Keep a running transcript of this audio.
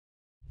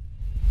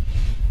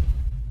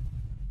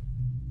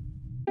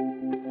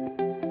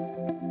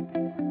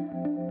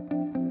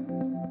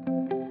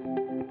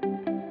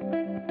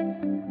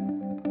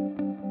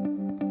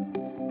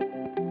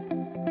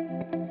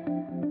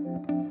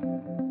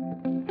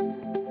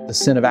the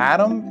sin of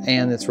Adam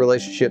and its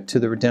relationship to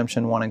the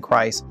redemption won in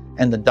Christ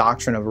and the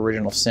doctrine of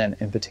original sin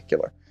in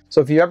particular. So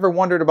if you ever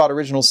wondered about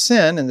original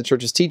sin and the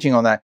church's teaching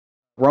on that,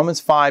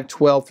 Romans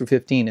 5:12 through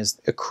 15 is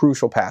a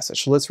crucial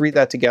passage. So let's read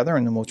that together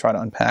and then we'll try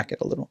to unpack it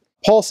a little.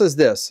 Paul says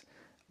this,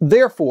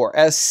 "Therefore,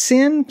 as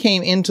sin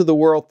came into the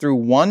world through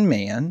one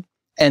man,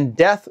 and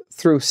death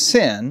through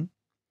sin,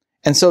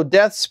 and so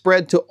death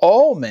spread to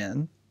all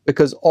men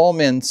because all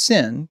men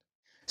sinned,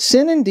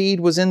 sin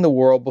indeed was in the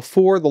world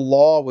before the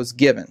law was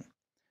given.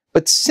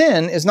 But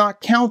sin is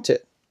not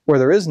counted where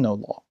there is no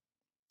law.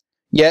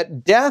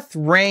 Yet death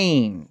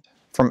reigned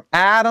from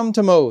Adam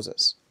to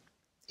Moses,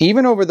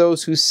 even over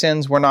those whose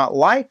sins were not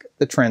like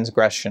the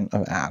transgression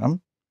of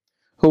Adam,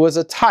 who was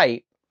a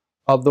type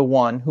of the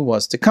one who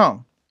was to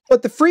come.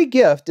 But the free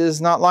gift is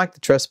not like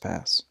the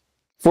trespass.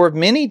 For if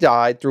many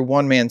died through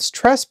one man's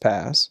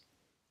trespass,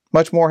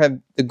 much more have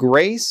the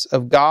grace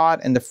of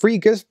God and the free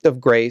gift of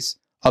grace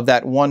of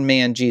that one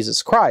man,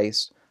 Jesus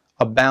Christ,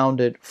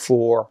 abounded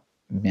for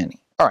many."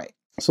 All right,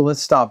 so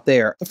let's stop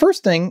there. The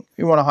first thing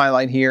we want to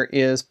highlight here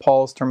is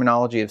Paul's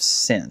terminology of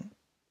sin,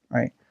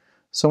 right?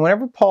 So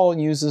whenever Paul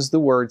uses the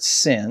word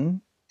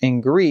sin, in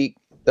Greek,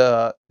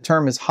 the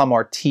term is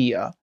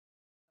hamartia.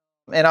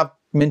 And I've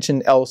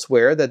mentioned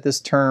elsewhere that this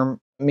term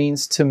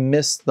means to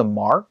miss the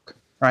mark,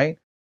 right?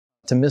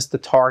 To miss the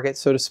target,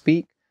 so to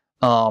speak.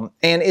 And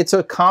it's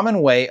a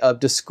common way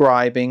of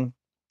describing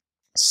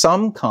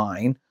some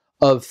kind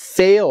of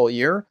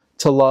failure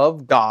to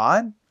love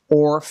God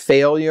or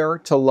failure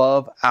to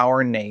love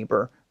our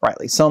neighbor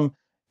rightly.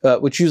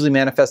 Which usually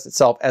manifests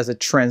itself as a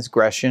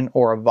transgression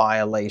or a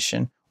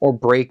violation or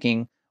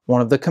breaking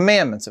one of the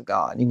commandments of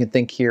God. You can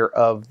think here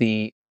of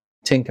the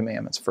 10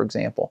 Commandments, for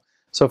example.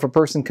 So if a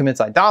person commits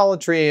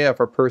idolatry, if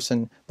a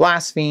person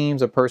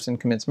blasphemes, a person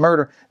commits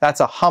murder, that's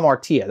a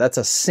hamartia, that's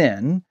a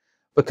sin,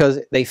 because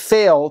they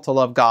fail to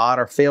love God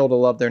or fail to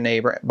love their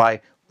neighbor by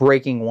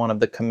breaking one of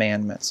the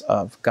commandments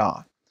of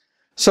God.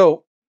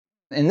 So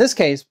in this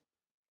case,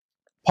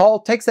 Paul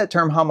takes that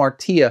term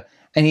hamartia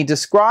and he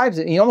describes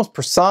it, he almost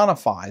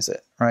personifies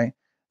it, right?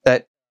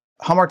 That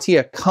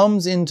hamartia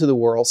comes into the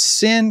world,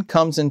 sin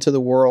comes into the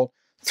world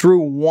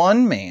through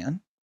one man,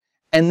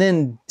 and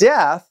then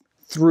death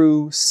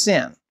through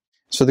sin.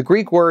 So the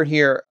Greek word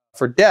here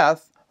for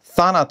death,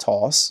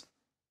 thanatos,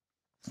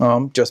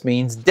 just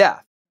means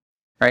death,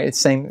 right? It's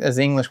the same as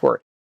the English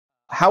word.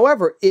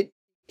 However, it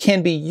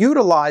can be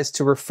utilized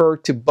to refer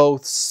to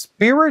both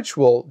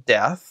spiritual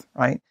death,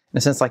 right? In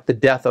a sense like the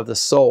death of the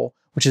soul,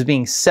 which is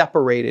being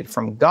separated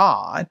from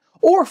God,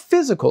 or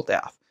physical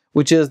death,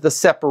 which is the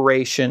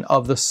separation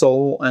of the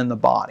soul and the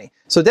body.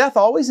 So death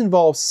always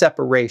involves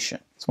separation.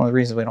 It's one of the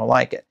reasons we don't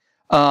like it.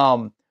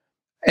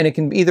 And it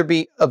can either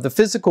be of the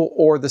physical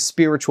or the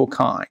spiritual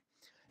kind.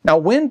 Now,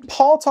 when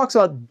Paul talks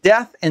about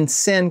death and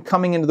sin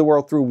coming into the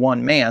world through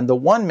one man, the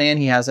one man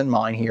he has in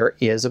mind here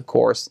is, of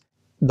course,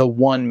 the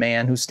one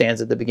man who stands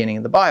at the beginning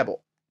of the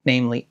Bible,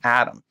 namely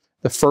Adam,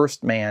 the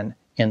first man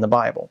in the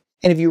Bible.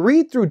 And if you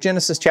read through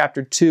Genesis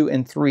chapter 2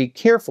 and 3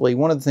 carefully,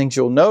 one of the things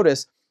you'll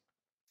notice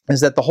is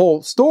that the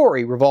whole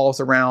story revolves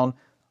around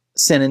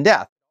sin and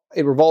death.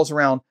 It revolves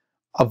around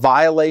a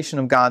violation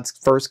of God's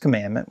first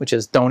commandment, which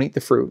is don't eat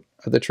the fruit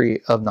of the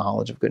tree of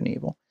knowledge of good and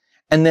evil.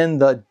 And then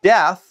the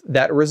death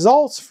that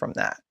results from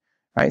that,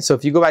 right? So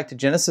if you go back to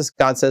Genesis,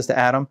 God says to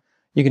Adam,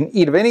 you can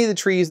eat of any of the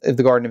trees of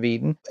the Garden of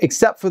Eden,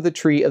 except for the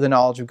tree of the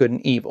knowledge of good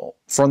and evil.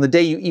 For on the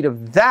day you eat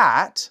of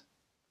that,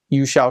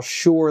 you shall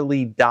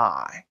surely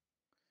die.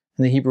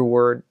 And the Hebrew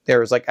word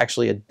there is like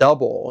actually a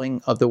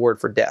doubling of the word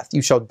for death.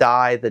 You shall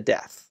die the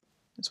death.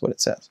 That's what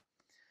it says.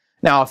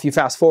 Now, if you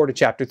fast forward to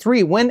chapter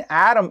 3, when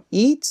Adam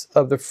eats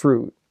of the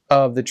fruit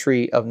of the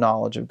tree of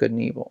knowledge of good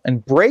and evil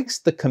and breaks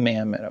the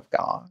commandment of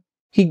God,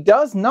 he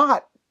does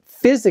not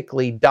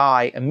physically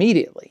die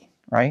immediately,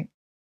 right?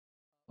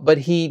 But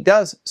he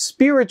does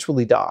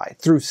spiritually die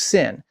through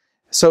sin.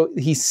 So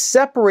he's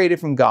separated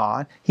from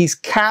God. He's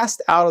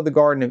cast out of the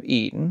Garden of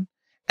Eden.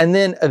 And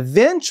then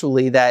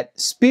eventually that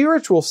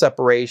spiritual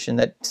separation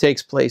that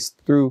takes place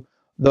through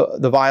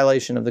the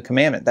violation of the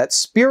commandment, that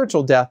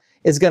spiritual death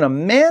is going to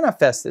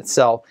manifest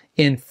itself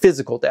in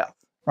physical death,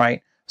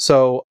 right?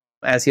 So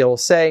as he'll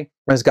say,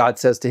 as God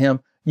says to him,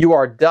 you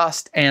are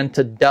dust and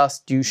to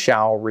dust you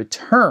shall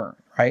return,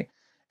 right?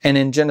 And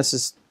in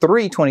Genesis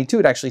 3:22,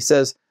 it actually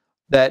says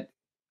that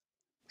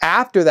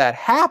after that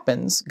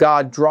happens,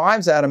 God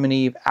drives Adam and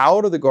Eve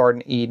out of the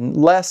Garden of Eden,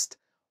 lest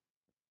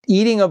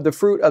eating of the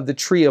fruit of the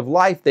tree of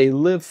life, they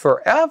live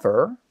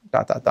forever, ...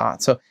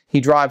 So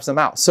he drives them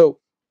out. So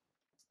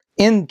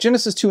in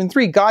Genesis 2 and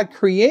 3, God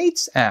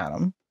creates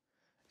Adam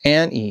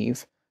and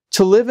Eve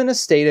to live in a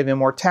state of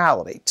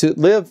immortality, to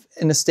live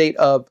in a state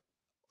of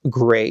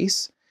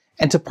grace,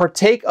 and to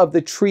partake of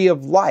the tree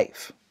of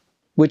life,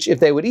 which if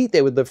they would eat,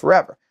 they would live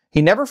forever.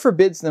 He never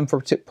forbids them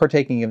from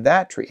partaking of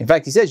that tree. In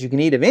fact, he says you can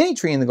eat of any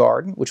tree in the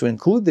garden, which would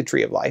include the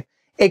tree of life,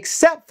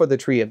 except for the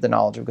tree of the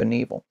knowledge of good and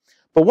evil.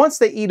 But once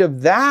they eat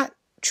of that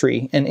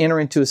tree and enter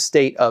into a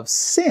state of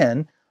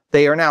sin,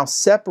 they are now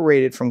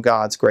separated from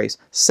God's grace,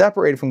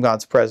 separated from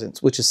God's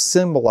presence, which is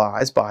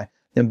symbolized by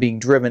them being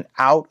driven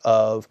out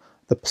of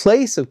the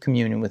place of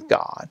communion with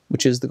God,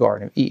 which is the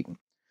Garden of Eden.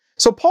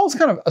 So Paul's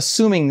kind of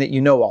assuming that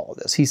you know all of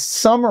this. He's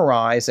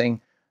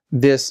summarizing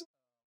this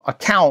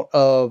account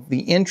of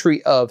the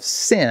entry of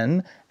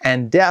sin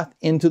and death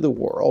into the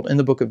world in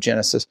the book of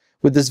Genesis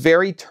with this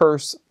very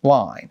terse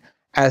line.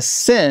 As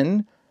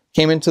sin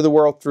came into the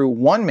world through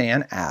one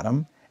man,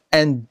 Adam,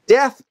 and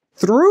death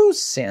through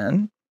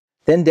sin,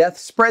 then death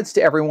spreads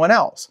to everyone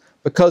else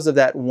because of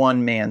that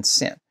one man's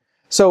sin.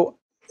 So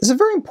it's a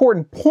very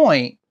important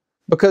point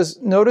because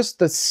notice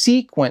the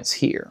sequence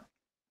here.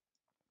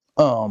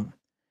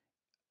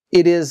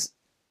 It is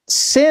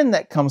sin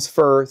that comes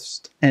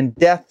first and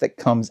death that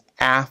comes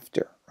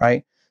after,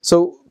 right?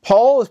 So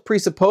Paul is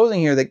presupposing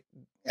here that,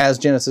 as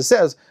Genesis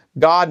says,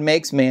 God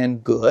makes man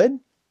good.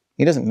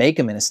 He doesn't make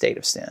him in a state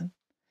of sin.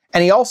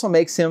 And he also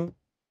makes him,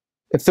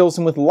 it fills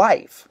him with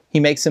life. He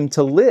makes him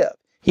to live.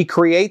 He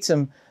creates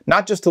him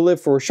not just to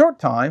live for a short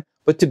time,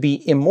 but to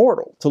be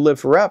immortal, to live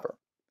forever.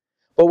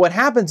 But what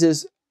happens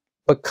is,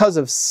 because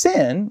of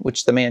sin,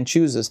 which the man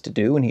chooses to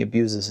do and he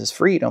abuses his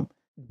freedom,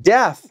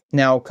 death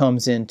now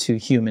comes into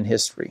human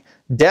history.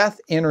 Death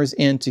enters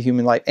into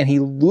human life, and he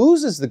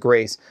loses the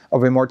grace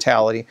of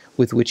immortality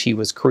with which he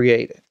was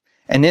created.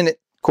 And then it,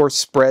 of course,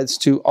 spreads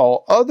to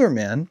all other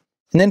men.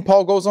 And then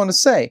Paul goes on to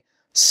say,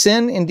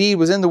 sin indeed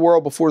was in the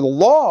world before the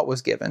law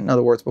was given, in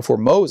other words, before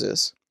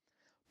Moses,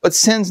 but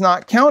sin's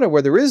not counted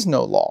where there is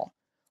no law.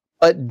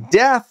 But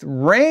death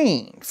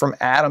reigned from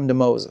Adam to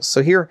Moses.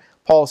 So here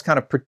Paul is kind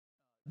of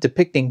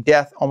depicting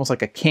death almost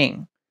like a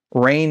king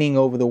reigning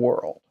over the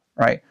world,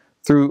 right?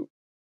 Through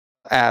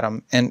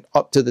Adam and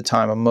up to the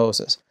time of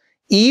Moses,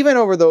 even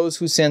over those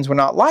whose sins were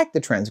not like the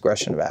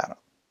transgression of Adam.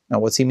 Now,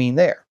 what's he mean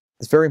there?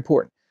 It's very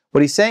important.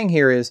 What he's saying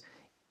here is,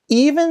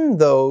 even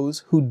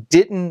those who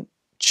didn't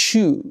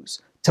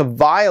choose to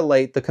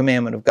violate the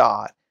commandment of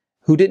God,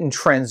 who didn't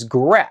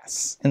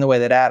transgress in the way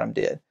that Adam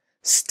did,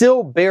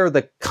 still bear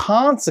the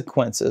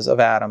consequences of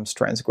Adam's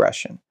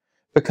transgression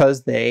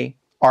because they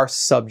are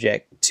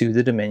subject to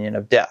the dominion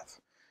of death.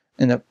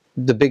 And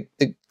the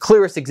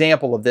clearest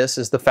example of this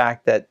is the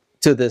fact that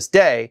to this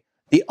day,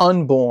 the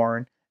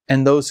unborn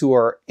and those who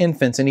are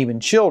infants and even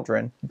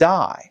children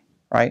die,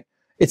 right?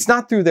 It's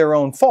not through their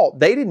own fault.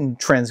 They didn't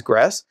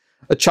transgress.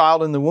 A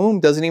child in the womb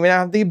doesn't even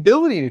have the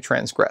ability to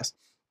transgress.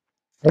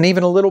 And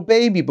even a little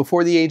baby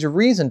before the age of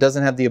reason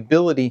doesn't have the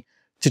ability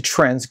to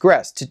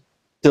transgress, to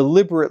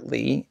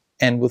deliberately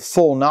and with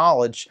full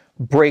knowledge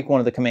break one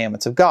of the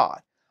commandments of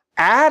God.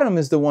 Adam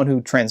is the one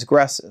who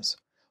transgresses.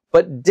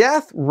 But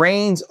death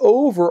reigns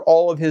over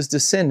all of his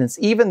descendants,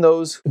 even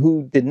those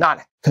who did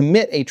not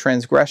commit a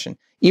transgression,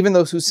 even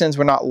those whose sins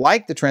were not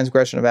like the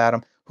transgression of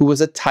Adam, who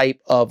was a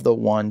type of the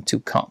one to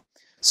come.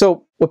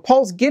 So what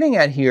Paul's getting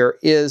at here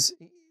is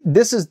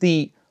this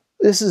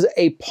is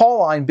a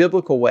Pauline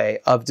biblical way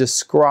of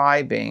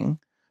describing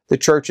the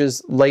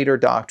church's later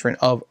doctrine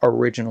of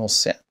original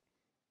sin.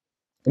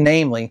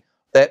 Namely,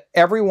 that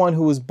everyone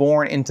who was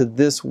born into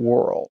this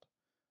world,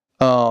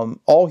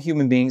 all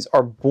human beings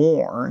are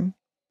born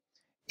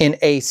in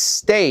a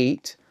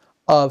state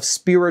of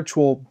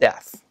spiritual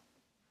death,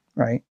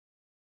 right?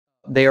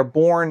 They are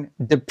born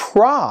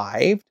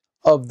deprived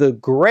of the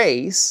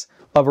grace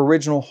of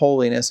original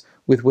holiness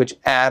with which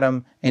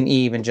Adam and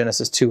Eve in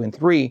Genesis 2 and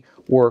 3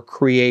 were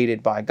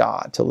created by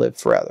God to live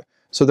forever.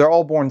 So they're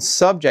all born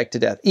subject to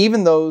death,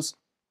 even those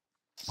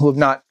who have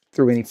not,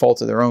 through any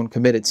fault of their own,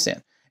 committed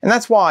sin. And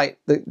that's why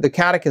the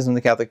Catechism of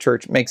the Catholic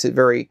Church makes it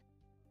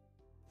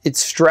it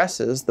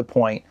stresses the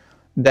point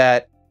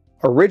that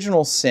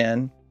original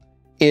sin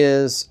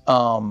is,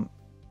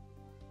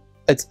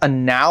 it's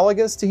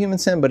analogous to human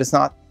sin, but it's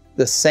not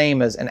the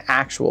same as an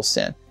actual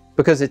sin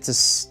because it's a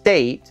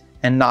state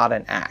and not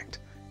an act.